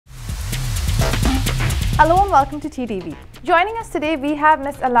Hello and welcome to TTV. Joining us today, we have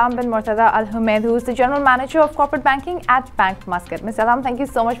Ms. Alam bin Murtada Al Humaid, who is the General Manager of Corporate Banking at Bank Muscat. Ms. Alam, thank you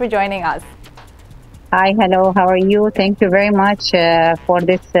so much for joining us. Hi, hello, how are you? Thank you very much for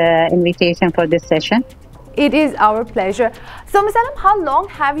this invitation for this session. It is our pleasure. So, Ms. Alam, how long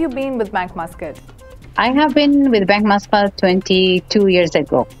have you been with Bank Muscat? I have been with Bank Muscat 22 years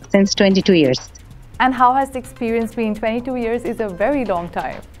ago, since 22 years. And how has the experience been? 22 years is a very long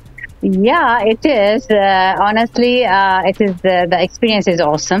time. Yeah, it is. Honestly, it is. The experience is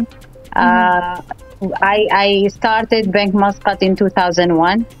awesome. I started Bank Muscat in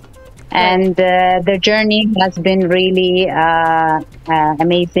 2001, and the journey has been really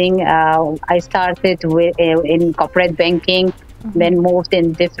amazing. I started in corporate banking, then moved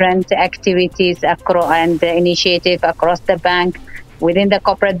in different activities and initiative across the bank, within the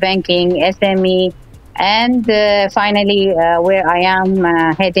corporate banking, SME, and finally where I am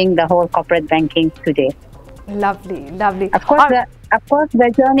heading the whole corporate banking today. Lovely, lovely. Of course,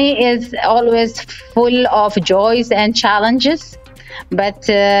 the journey is always full of joys and challenges, but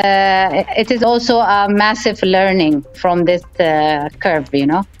it is also a massive learning from this curve,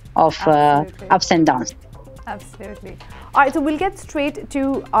 of ups and downs. Absolutely. All right, so we'll get straight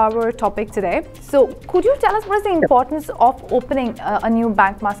to our topic today. So could you tell us what is the importance of opening a new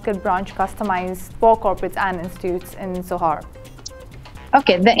Bank Muscat branch customized for corporates and institutes in Sohar?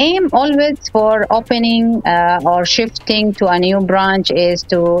 Okay, the aim always for opening or shifting to a new branch is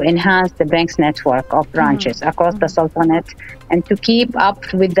to enhance the bank's network of branches across the Sultanate and to keep up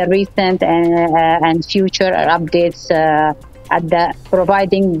with the recent and future updates at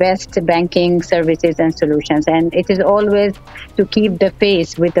providing best banking services and solutions. And it is always to keep the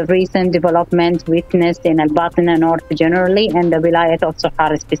pace with the recent development witnessed in Al Batina North generally and the Wilayat of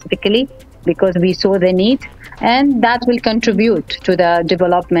Sohar specifically, because we saw the need, and that will contribute to the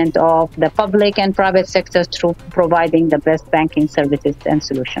development of the public and private sectors through providing the best banking services and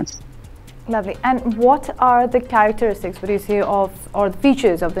solutions. Lovely. And what are the characteristics, would you say, or the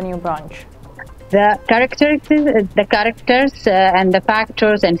features of the new branch? The characters and the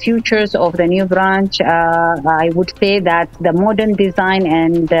factors and features of the new branch, I would say that the modern design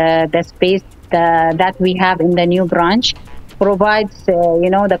and the space that we have in the new branch provides,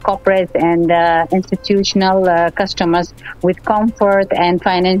 the corporate and institutional customers with comfort and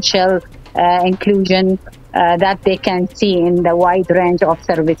financial inclusion that they can see in the wide range of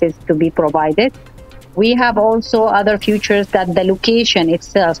services to be provided. We have also other features that the location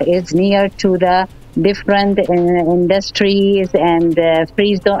itself is near to the different industries and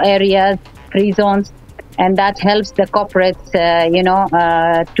free zone areas, free zones, and that helps the corporates,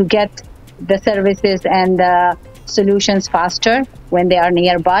 to get the services and solutions faster when they are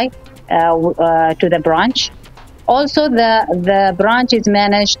nearby to the branch. Also, the branch is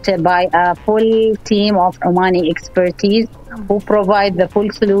managed by a full team of Omani expertise who provide the full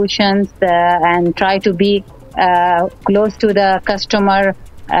solutions and try to be close to the customer,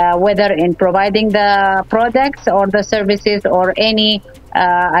 whether in providing the products or the services or any,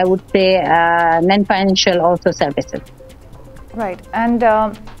 I would say, non-financial also services. Right. And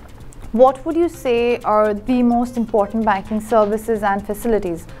what would you say are the most important banking services and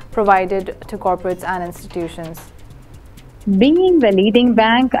facilities provided to corporates and institutions? Being the leading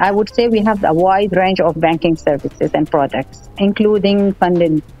bank, I would say we have a wide range of banking services and products, including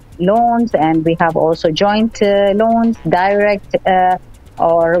funded loans, and we have also joint loans, direct,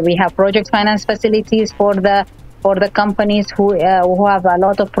 or we have project finance facilities for the companies who have a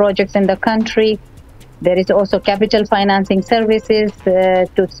lot of projects in the country. There is also capital financing services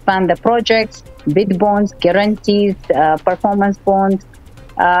to expand the projects, bid bonds, guarantees, performance bonds.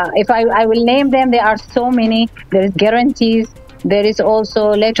 If I will name them, there are so many. There is guarantees. There is also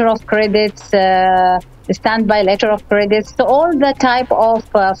letter of credits, standby letter of credits. So all the type of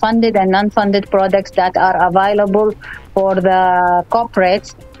funded and non-funded products that are available for the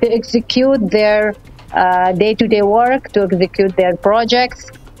corporates to execute their day-to-day work, to execute their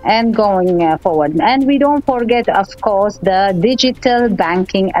projects, and going forward. And we don't forget, of course, the digital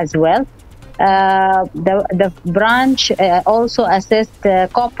banking as well. The branch also assists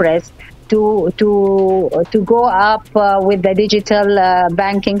corporates to go up with the digital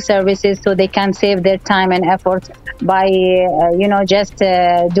banking services, so they can save their time and effort by just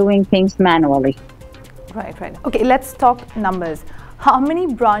doing things manually. Right. Okay, let's talk numbers. How many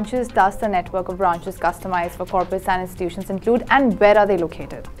branches does the network of branches customized for corporates and institutions include, and where are they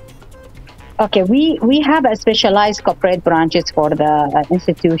located? Okay, we have a specialized corporate branches for the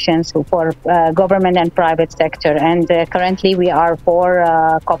institutions, for government and private sector, and currently we are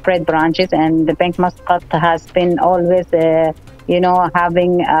 4 corporate branches, and the Bank Muscat has been always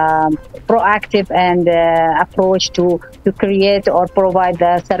having proactive and approach to create or provide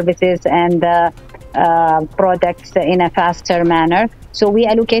the services and the products in a faster manner. So we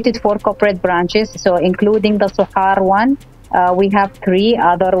allocated 4 corporate branches, so including the Sohar one. We have 3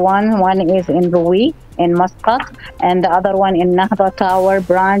 other one is in Rui in Muscat, and the other one in Nahda Tower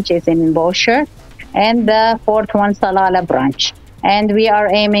branch is in Bosher, and the 4th one Salala branch. And we are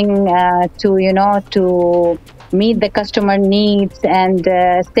aiming to meet the customer needs and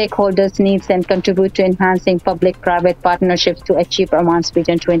stakeholders needs and contribute to enhancing public-private partnerships to achieve Oman's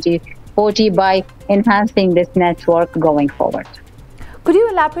Vision 2040 by enhancing this network going forward. Could you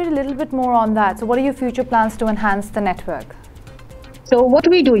elaborate a little bit more on that? So what are your future plans to enhance the network? So what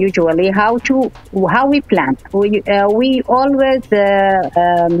we do usually, how we plan. We always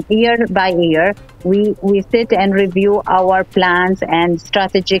year by year we sit and review our plans and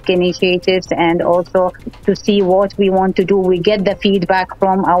strategic initiatives, and also to see what we want to do. We get the feedback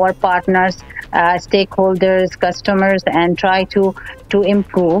from our partners, stakeholders, customers, and try to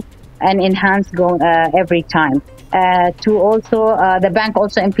improve and enhance every time. The bank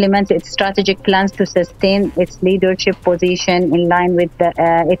also implements its strategic plans to sustain its leadership position in line with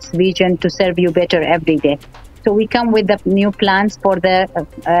its vision to serve you better every day. So we come with the new plans for the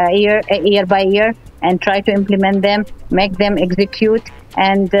year by year and try to implement them, make them execute,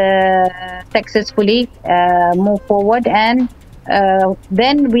 and successfully move forward. And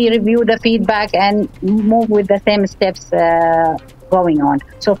then we review the feedback and move with the same steps going on.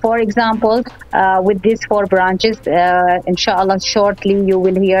 So for example, with these 4 branches, inshallah shortly you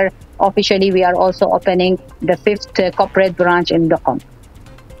will hear officially we are also opening the 5th corporate branch in Dohom.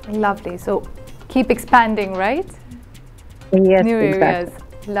 Lovely. So keep expanding, right? Yes, new exactly. areas.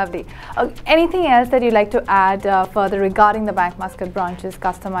 Lovely. Anything else that you'd like to add further regarding the Bank Muscat branches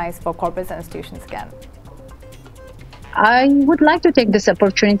customized for corporates and institutions again? I would like to take this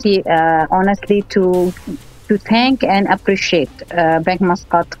opportunity honestly to thank and appreciate Bank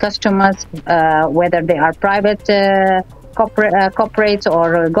Muscat customers, whether they are private corporates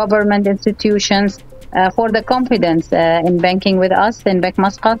or government institutions, for the confidence in banking with us in Bank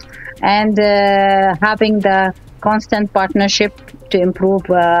Muscat, and having the constant partnership to improve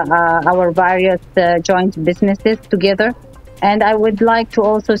our various joint businesses together. And I would like to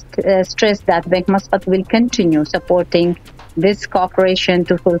also stress that Bank Muscat will continue supporting this cooperation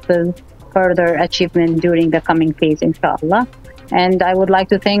to fulfill further achievement during the coming phase, inshallah. And I would like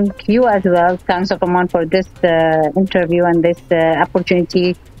to thank you as well, Times of Oman, for this interview and this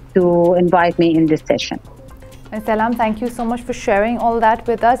opportunity to invite me in this session. Ms. Salam, thank you so much for sharing all that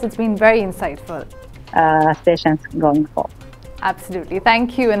with us. It's been very insightful. Sessions going forward. Absolutely.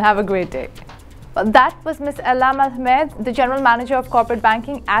 Thank you and have a great day. Well, that was Ms. Alam Ahmed, the General Manager of Corporate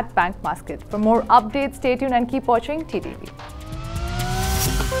Banking at Bank Muscat. For more updates, stay tuned and keep watching TTV.